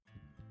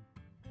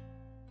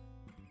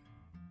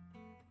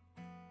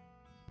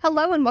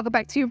Hello and welcome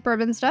back to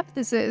Bourbon Stuff.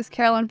 This is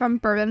Carolyn from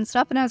Bourbon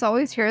Stuff, and as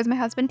always, here is my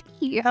husband,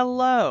 T.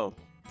 Hello.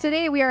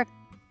 Today we are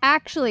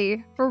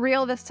actually, for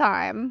real this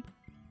time,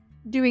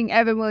 doing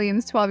Evan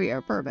Williams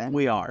 12-year bourbon.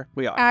 We are.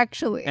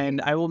 Actually.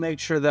 And I will make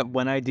sure that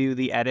when I do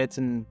the edits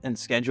and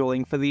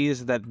scheduling for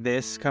these, that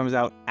this comes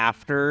out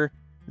after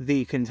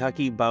the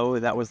Kentucky Bow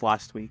that was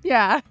last week.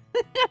 Yeah.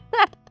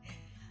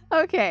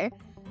 Okay.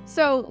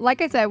 So,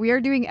 like I said, we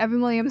are doing Evan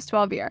Williams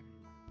 12-year.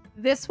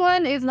 This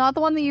one is not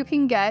the one that you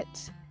can get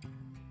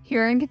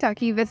here in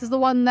Kentucky. This is the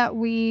one that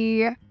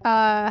we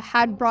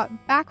had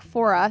brought back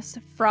for us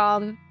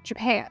from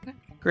Japan.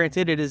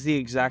 Granted, it is the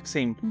exact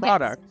same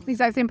product. Yes, the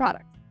exact same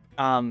product.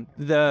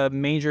 The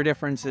major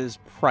difference is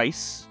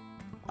price,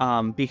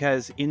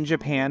 because in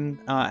Japan,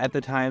 at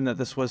the time that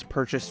this was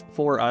purchased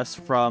for us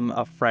from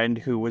a friend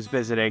who was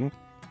visiting,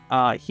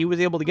 he was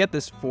able to get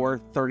this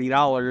for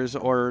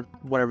 $30 or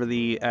whatever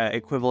the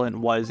equivalent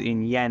was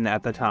in yen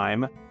at the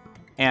time.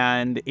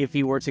 And if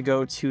you were to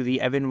go to the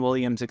Evan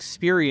Williams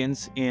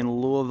Experience in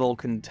Louisville,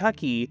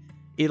 Kentucky,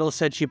 it'll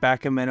set you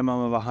back a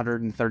minimum of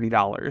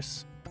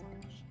 $130.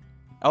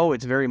 Oh,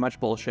 it's very much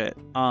bullshit.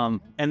 And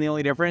the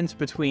only difference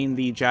between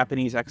the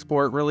Japanese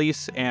export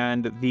release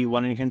and the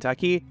one in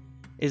Kentucky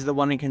is the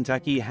one in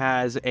Kentucky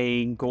has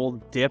a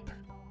gold dip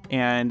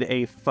and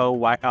a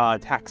faux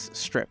tax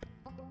strip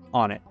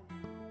on it.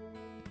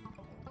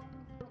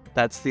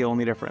 That's the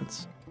only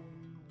difference.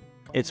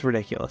 It's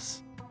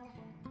ridiculous.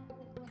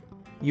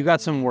 You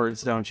got some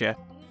words, don't you?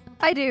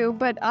 I do,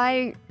 but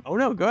Oh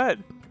no, go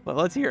ahead. Well,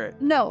 let's hear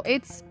it. No,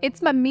 it's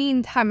my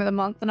mean time of the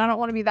month, and I don't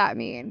want to be that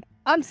mean.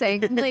 I'm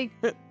saying, like,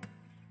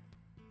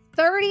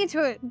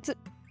 $30 to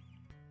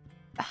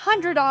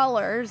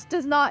 $100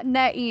 does not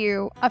net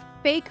you a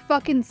fake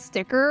fucking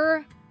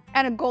sticker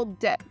and a gold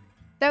dip.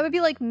 That would be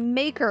like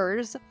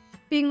Makers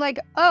being like,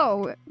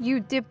 oh,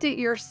 you dipped it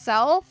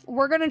yourself?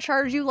 We're going to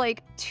charge you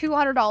like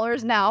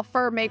 $200 now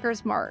for a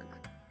Maker's Mark.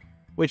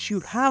 Which you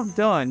have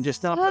done,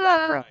 just not for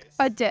that price.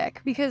 A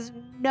dick, because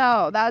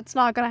no, that's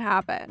not going to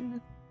happen.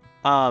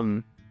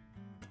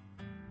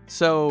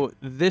 So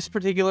this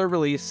particular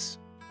release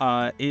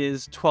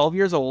is 12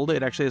 years old.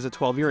 It actually has a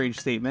 12-year age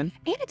statement.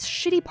 And it's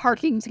shitty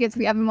parking to get to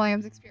the Evan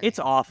Williams Experience. It's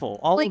awful.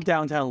 All of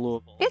downtown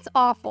Louisville. It's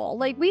awful.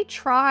 Like, we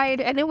tried,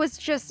 and it was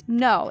just,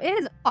 no.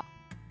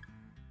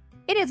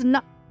 It is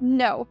not,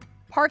 no.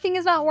 Parking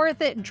is not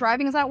worth it.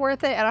 Driving is not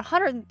worth it. And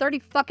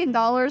 $130 fucking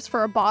dollars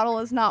for a bottle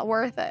is not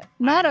worth it.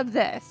 None of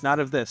this. Not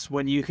of this.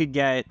 When you could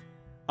get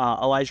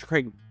Elijah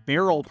Craig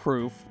Barrel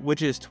Proof,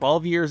 which is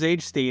 12 years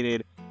age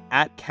stated,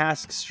 at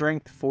cask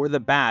strength for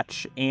the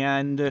batch,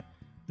 and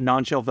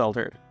non-chill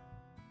filtered.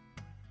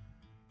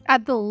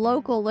 At the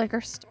local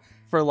liquor store.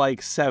 For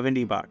like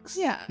 $70.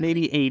 Yeah.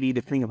 Maybe 80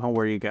 depending upon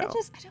where you go.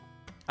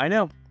 I I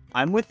know.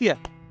 I'm with you.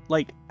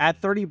 Like,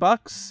 at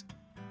 $30,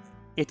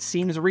 it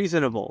seems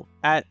reasonable.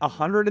 At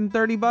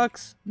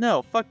 $130,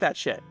 no, fuck that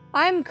shit.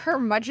 I'm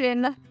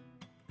curmudgeon.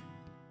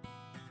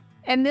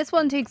 And this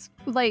one takes,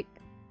 like,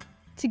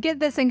 to get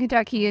this in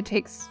Kentucky, it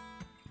takes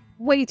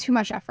way too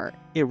much effort.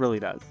 It really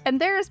does.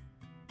 And there's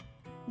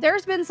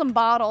been some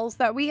bottles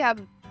that we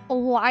have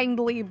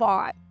blindly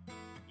bought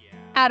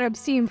at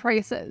obscene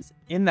prices.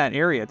 In that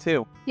area,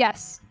 too.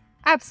 Yes,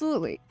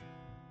 absolutely.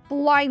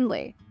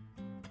 Blindly.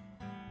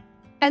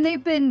 And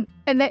they've been,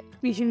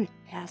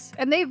 yes,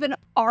 and they've been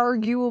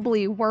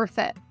arguably worth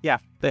it. Yeah,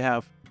 they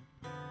have.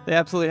 They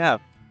absolutely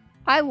have.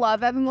 I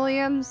love Evan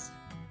Williams.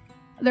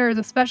 There's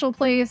a special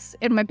place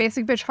in my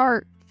basic bitch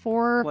heart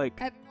for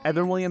like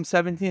Evan Williams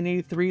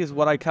 1783 is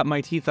what I cut my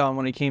teeth on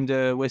when it came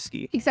to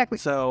whiskey. Exactly.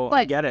 So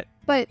I get it.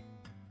 But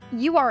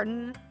you are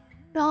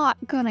not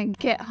gonna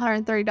get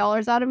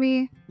 $130 out of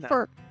me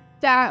for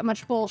that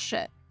much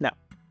bullshit. No,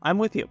 I'm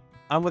with you.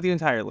 I'm with you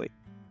entirely.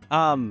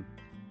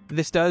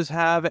 This does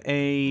have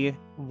a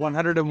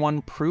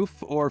 101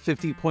 proof or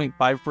 50.5%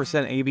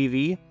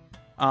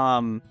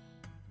 ABV.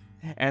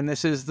 And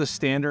this is the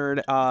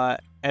standard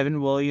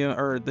Evan Williams,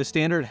 or the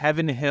standard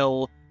Heaven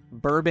Hill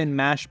bourbon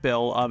mash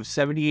bill of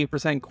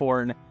 78%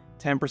 corn,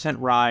 10%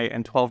 rye,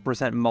 and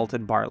 12%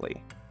 malted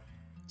barley.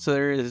 So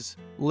there is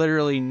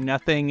literally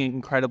nothing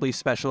incredibly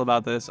special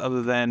about this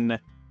other than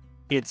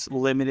its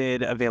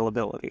limited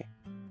availability.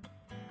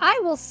 I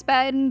will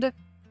spend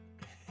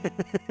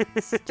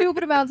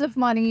stupid amounts of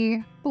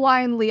money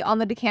blindly on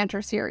the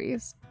decanter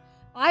series.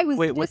 I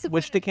was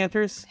which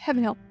decanters?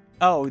 Heaven Hill.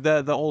 Oh,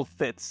 the old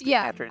Fitz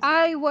Yeah, decanters.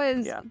 I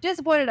was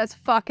disappointed as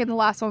fuck in the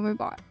last one we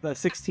bought. The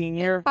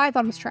 16-year? I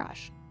thought it was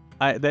trash.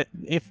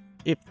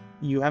 If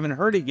you haven't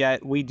heard it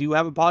yet, we do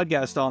have a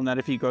podcast on that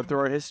if you go through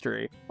our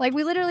history. Like,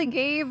 we literally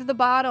gave the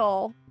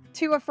bottle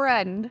to a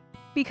friend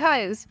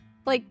because,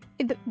 like,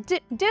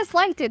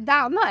 disliked it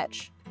that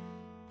much.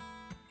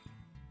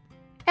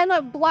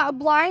 And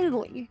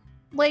blindly.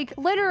 Like,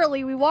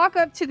 literally, we walk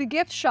up to the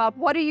gift shop.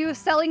 What are you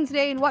selling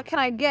today and what can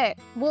I get?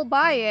 We'll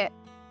buy it.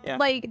 Yeah.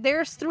 Like,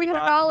 there's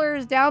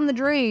 $300 down the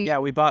drain. Yeah,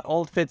 we bought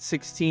Old Fitz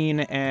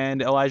 16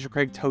 and Elijah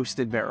Craig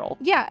Toasted Barrel.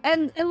 Yeah,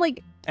 and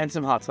like... And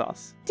some hot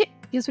sauce.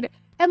 Yes, we did.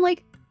 And,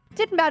 like,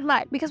 didn't bad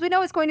mind because we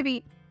know it's going to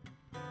be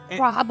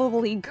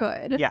probably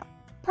good. Yeah.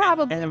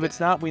 Probably. And if it's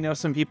not, we know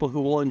some people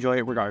who will enjoy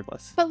it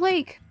regardless. But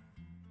like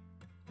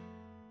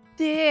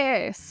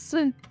this,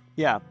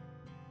 Yeah.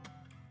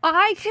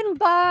 I can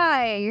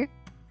buy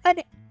an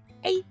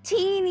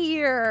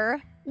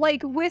 18-year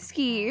like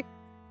whiskey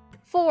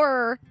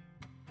for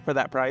For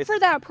that price.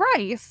 that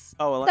price.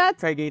 Oh, Elijah That's-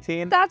 Craig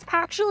 18. That's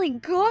actually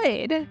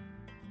good.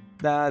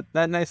 That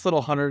nice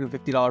little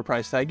 $150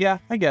 price tag. Yeah,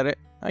 I get it.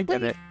 I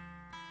get Like, it.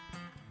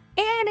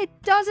 And it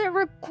doesn't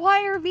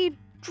require me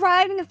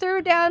driving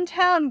through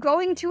downtown,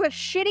 going to a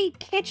shitty,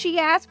 kitschy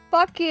ass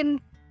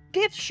fucking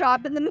gift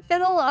shop in the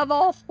middle of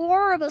a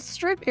horrible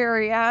strip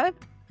area.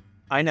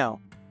 I know.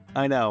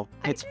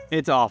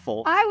 It's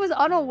awful. I was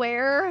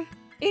unaware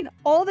in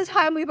all the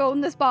time we've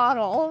owned this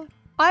bottle.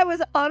 I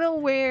was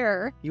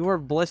unaware You were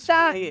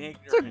blissfully to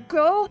ignorant.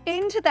 go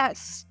into that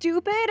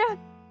stupid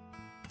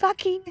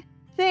fucking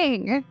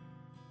thing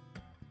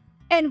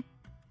and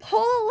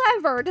pull a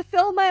lever to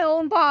fill my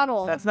own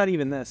bottle. That's not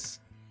even this.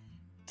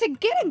 To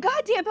get a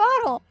goddamn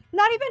bottle.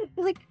 Not even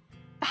like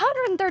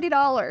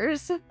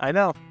 $130. I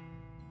know.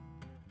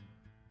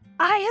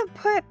 I have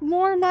put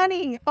more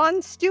money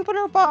on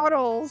stupider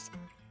bottles,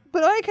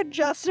 but I could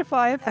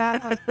justify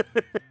that.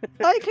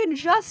 I can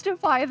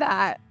justify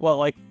that. Well,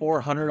 like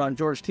 400 on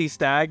George T.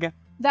 Stagg.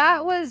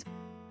 That was,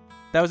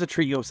 That was a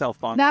treat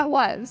yourself on. that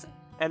was.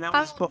 And that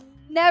was. I'll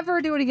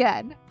never do it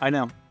again. I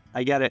know.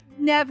 I get it.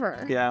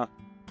 Never. Yeah.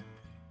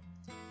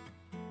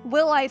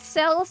 Will I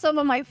sell some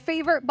of my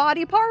favorite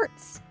body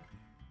parts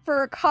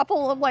for a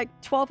couple of like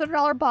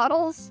 $1,200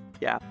 bottles?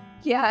 Yeah.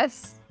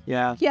 Yes.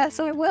 Yeah. Yes,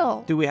 I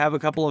will. Do we have a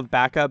couple of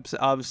backups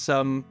of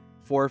some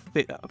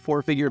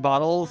four-figure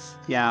bottles?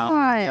 Yeah.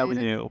 Yeah, we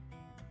God. do.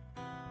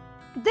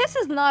 This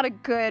is not a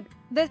good.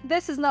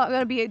 This is not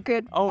going to be a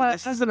good. Oh,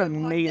 this is an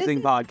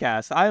amazing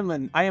podcast.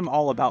 I am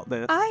all about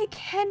this. I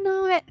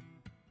cannot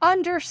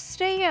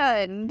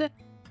understand.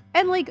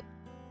 And like,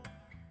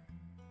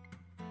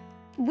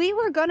 we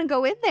were gonna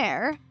go in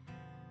there.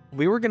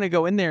 We were gonna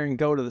go in there and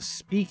go to the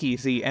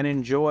speakeasy and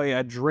enjoy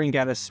a drink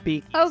at a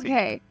speakeasy.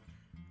 Okay.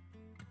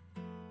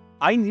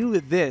 I knew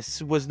that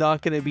this was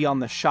not gonna be on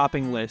the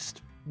shopping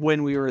list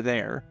when we were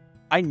there.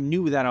 I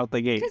knew that out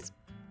the gate. 'Cause-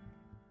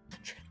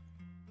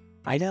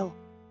 I know.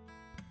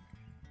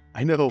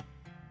 I know.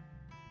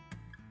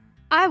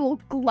 I will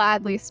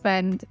gladly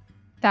spend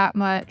that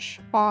much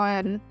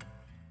on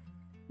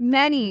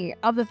many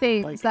of the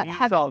things Like, that if you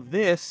have. saw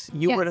this,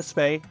 you were to Yes.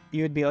 say,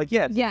 you would be like,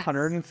 yes, Yes.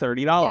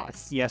 $130.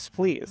 Yes. Yes,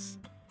 please.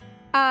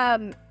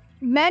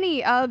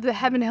 Many of the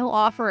Heaven Hill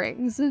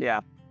offerings.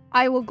 Yeah.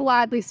 I will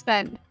gladly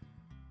spend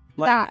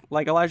Like, that.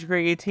 like Elijah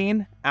Craig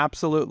 18?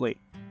 Absolutely.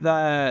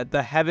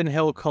 The Heaven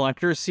Hill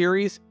Collectors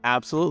series?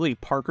 Absolutely.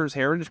 Parker's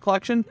Heritage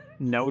Collection?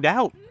 No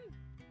doubt.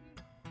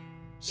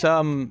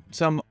 Some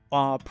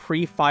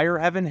pre-Fire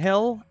Heaven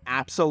Hill?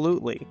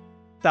 Absolutely.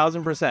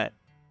 1000%.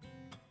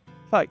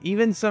 Fuck,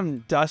 even some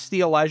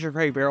dusty Elijah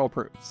Craig barrel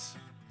proofs.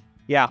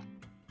 Yeah,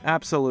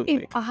 absolutely.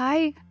 If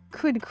I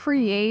could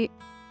create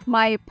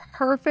my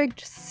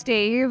perfect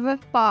stave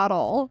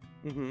bottle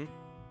Mm-hmm.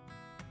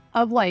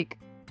 of like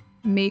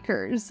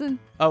makers,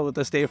 Oh,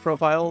 the stave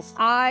profiles?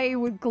 I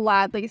would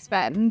gladly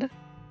spend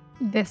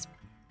this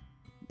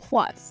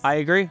plus. I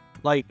agree.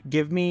 Like,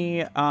 give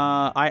me,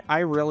 I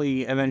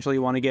really eventually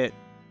want to get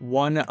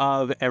one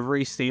of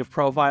every stave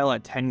profile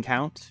at 10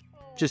 count,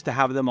 just to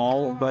have them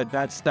all, but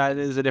that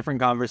is a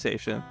different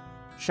conversation.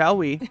 Shall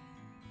we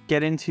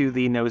get into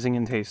the nosing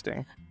and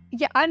tasting?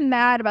 Yeah, I'm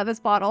mad about this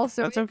bottle.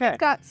 So That's okay. It's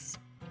got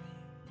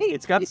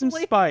It's got some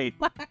spite,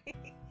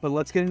 but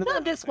let's get into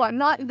Not the this one,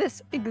 not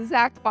this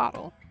exact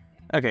bottle.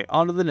 Okay,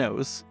 onto the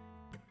nose.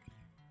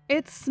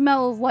 It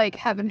smells like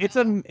heaven.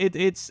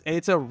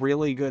 It's a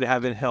really good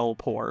Heaven Hill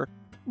pour.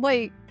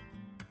 like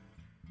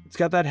It's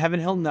got that Heaven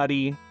Hill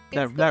nutty,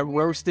 It's that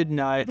roasted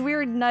nut.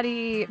 weird,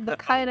 nutty, the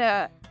kind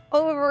of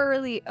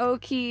overly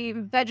oaky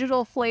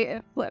vegetal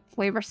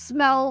flavor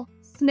smell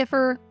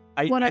sniffer.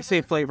 I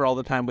say flavor all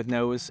the time with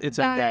nose. It's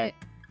okay.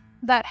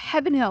 That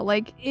Heaven Hill,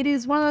 like it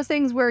is one of those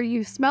things where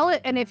you smell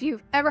it, and if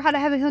you've ever had a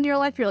Heaven Hill in your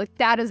life, you're like,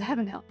 that is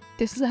Heaven Hill.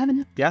 This is a Heaven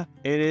Hill. Yeah,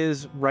 it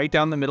is right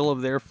down the middle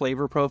of their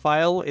flavor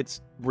profile.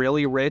 It's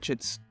really rich.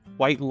 It's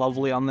quite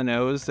lovely on the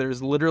nose.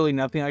 There's literally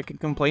nothing I can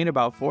complain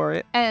about for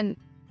it. And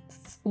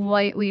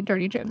slightly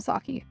dirty gin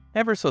sake.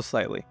 Ever so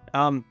slightly.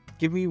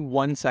 Give me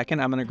 1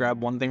 second. I'm gonna grab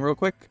one thing real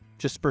quick,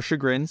 just for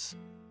chagrins.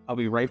 I'll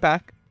be right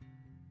back.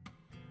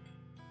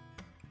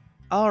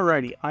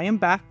 Alrighty, I am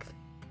back,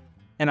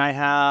 and I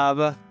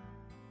have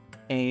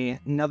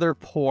another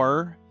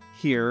pour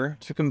here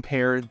to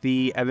compare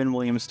the Evan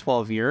Williams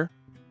 12-year.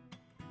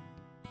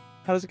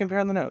 How does it compare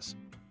on the nose?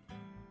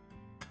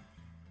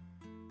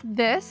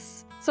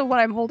 This, so what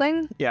I'm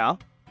holding, Yeah.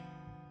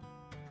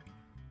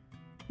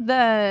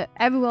 the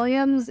Evan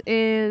Williams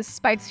is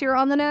spicier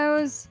on the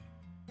nose,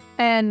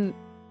 and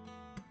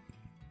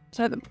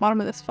so the bottom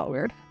of this felt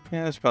weird.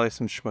 Yeah, there's probably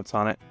some schmutz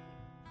on it.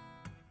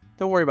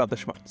 Don't worry about the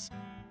schmutz.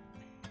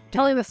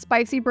 Telling the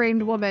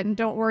spicy-brained woman,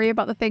 don't worry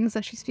about the things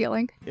that she's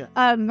feeling. Yeah.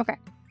 Okay.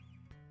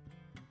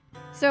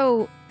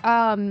 So,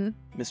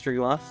 Mystery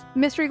glass?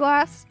 mystery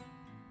glass.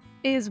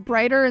 is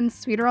brighter and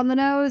sweeter on the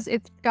nose.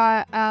 It's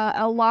got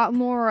a lot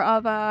more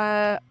of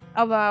a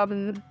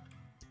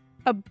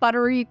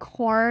buttery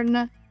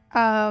corn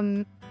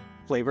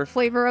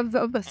Flavor. of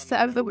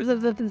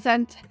the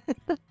scent.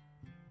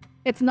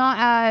 It's not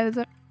as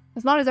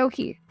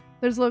oaky.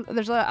 There's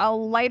a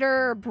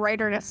lighter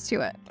brighterness to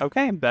it.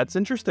 Okay, that's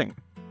interesting.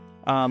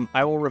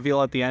 I will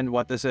reveal at the end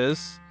what this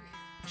is.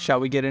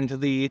 Shall we get into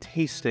the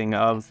tasting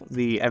of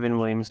the Evan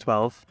Williams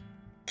 12?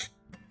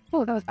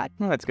 Oh, that was bad.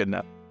 Well, that's good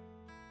enough.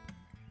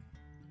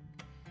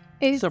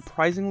 It's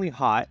Surprisingly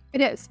hot.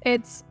 It is.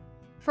 It's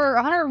for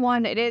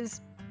 101. It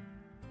is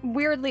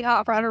weirdly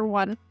hot for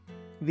 101.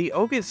 The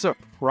oak is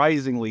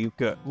surprisingly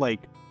good, like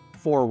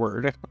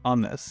forward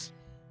on this.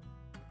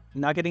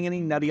 Not getting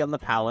any nutty on the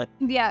palate.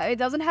 Yeah, it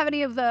doesn't have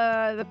any of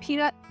the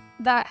peanut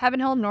that Heaven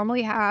Hill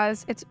normally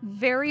has. It's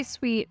very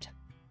sweet,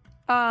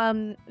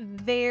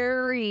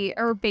 very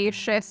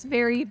herbaceous,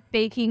 very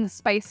baking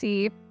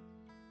spicy,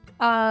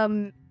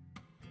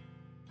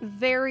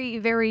 very,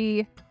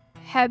 very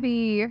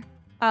heavy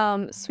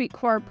sweet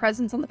corn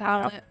presence on the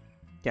palate.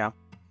 Yeah.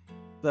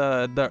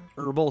 The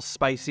herbal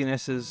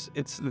spiciness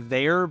it's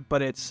there,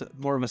 but it's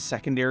more of a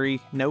secondary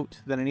note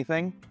than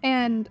anything.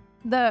 And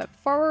the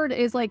forward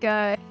is like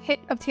a hit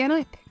of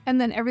tannic, and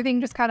then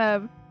everything just kind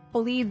of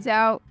bleeds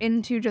out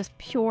into just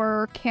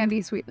pure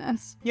candy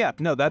sweetness. Yeah,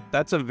 no,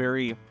 that's a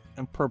very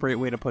appropriate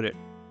way to put it.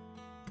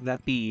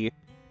 That the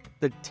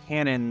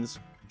tannins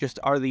just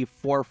are the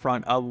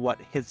forefront of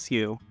what hits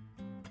you,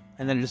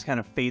 and then it just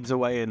kind of fades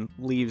away and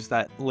leaves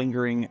that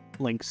lingering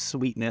like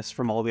sweetness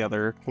from all the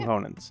other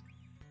components.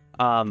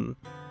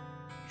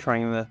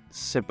 Trying the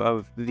sip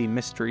of the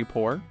mystery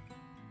pour.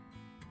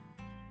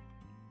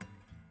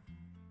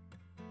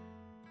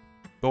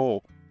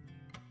 Oh.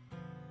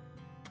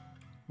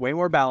 Way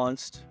more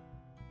balanced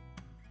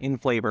in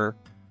flavor.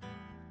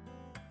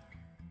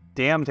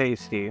 Damn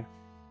tasty.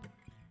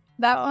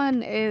 That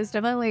one is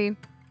definitely,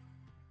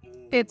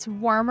 it's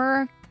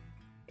warmer,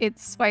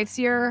 it's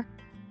spicier,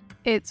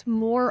 it's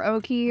more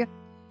oaky,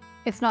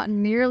 it's not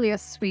nearly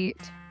as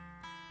sweet.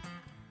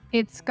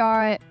 It's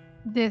got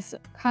this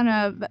kind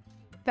of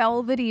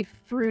velvety,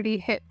 fruity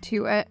hit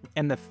to it.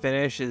 And the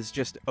finish is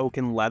just oak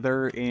and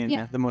leather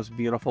in the most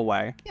beautiful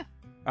way. Yeah.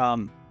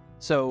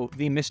 So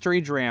the mystery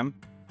dram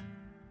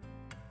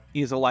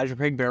is Elijah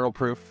Craig barrel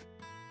proof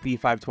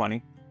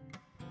B520.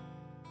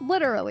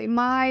 Literally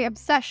my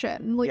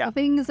obsession. Like the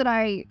things that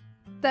I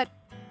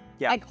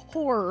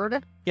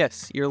hoard.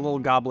 Yes, your little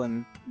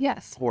goblin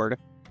Yes. hoard.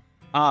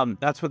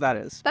 That's what that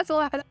is. That's a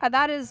lot.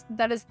 That is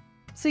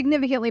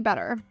significantly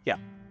better.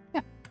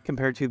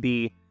 Compared to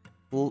the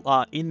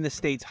in the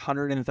States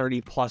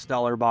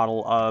 $130+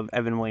 bottle of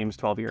Evan Williams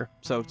 12 year.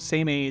 So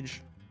same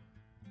age,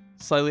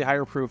 slightly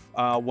higher proof,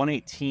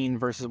 118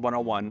 versus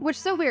 101. Which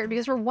is so weird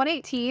because for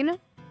 118,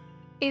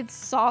 it's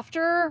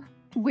softer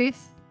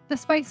with the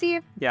spicy.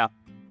 Yeah.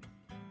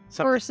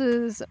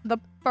 Versus the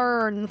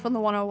burn from the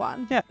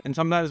 101. Yeah, and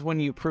sometimes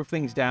when you proof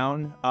things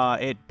down,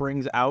 it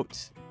brings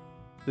out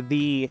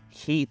the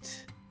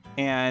heat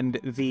and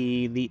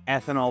the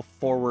ethanol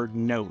forward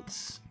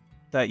notes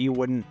that you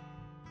wouldn't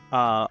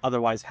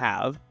otherwise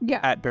have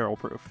at barrel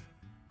proof.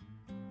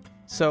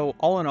 So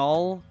all in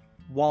all,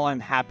 while I'm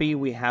happy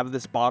we have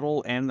this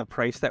bottle and the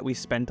price that we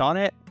spent on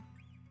it,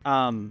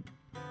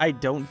 I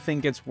don't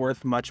think it's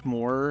worth much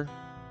more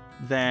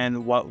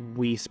than what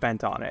we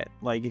spent on it.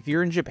 Like if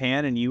you're in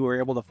Japan and you were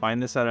able to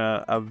find this at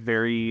a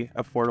very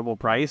affordable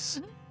price,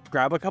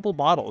 grab a couple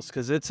bottles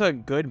because it's a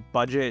good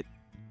budget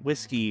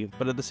whiskey.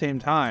 But at the same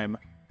time,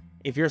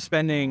 if you're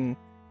spending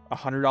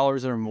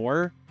 $100 or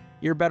more,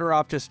 you're better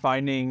off just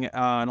finding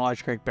an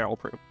Elijah Craig barrel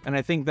proof. And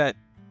I think that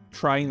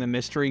trying the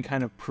mystery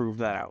kind of proved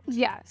that out.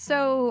 Yeah,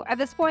 so at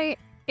this point,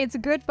 it's a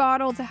good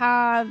bottle to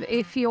have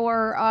if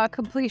you're a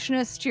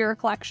completionist to your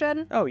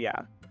collection. Oh,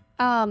 yeah.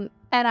 And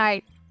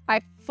I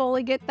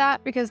fully get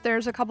that because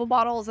there's a couple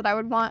bottles that I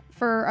would want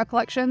for a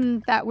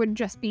collection that would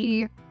just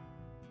be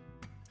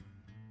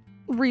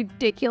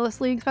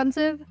ridiculously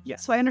expensive.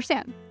 Yes. So I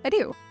understand. I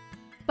do.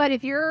 But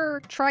if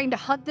you're trying to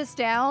hunt this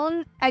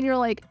down and you're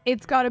like,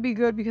 it's got to be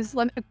good because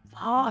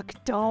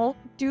don't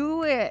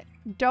do it.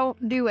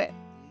 Don't do it.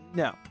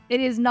 No.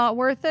 It is not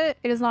worth it.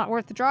 It is not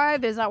worth the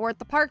drive. It is not worth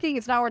the parking.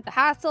 It's not worth the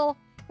hassle.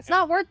 It's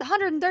not worth the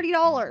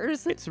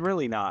 $130. It's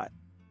really not.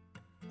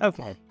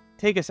 Okay.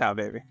 Take us out,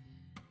 baby.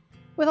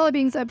 With all that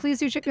being said, please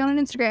do check me out on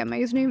Instagram. My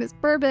username is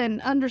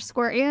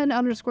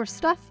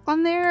bourbon_and_stuff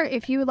on there.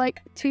 If you would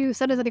like to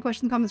send us any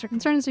questions, comments, or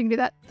concerns, you can do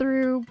that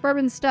through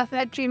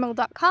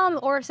bourbonstuff@gmail.com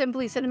or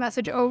simply send a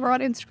message over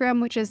on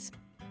Instagram, which is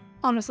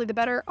honestly the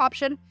better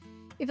option.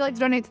 If you'd like to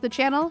donate to the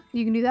channel,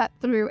 you can do that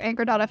through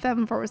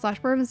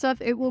anchor.fm/bourbonstuff.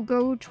 It will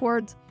go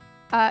towards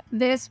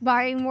this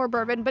buying more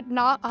bourbon, but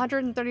not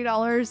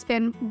 $130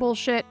 in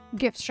bullshit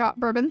gift shop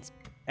bourbons.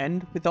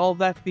 And with all of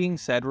that being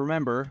said,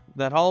 remember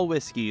that all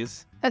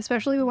whiskeys,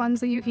 Especially the ones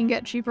that you can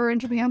get cheaper in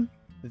Japan,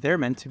 they're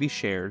meant to be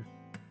shared.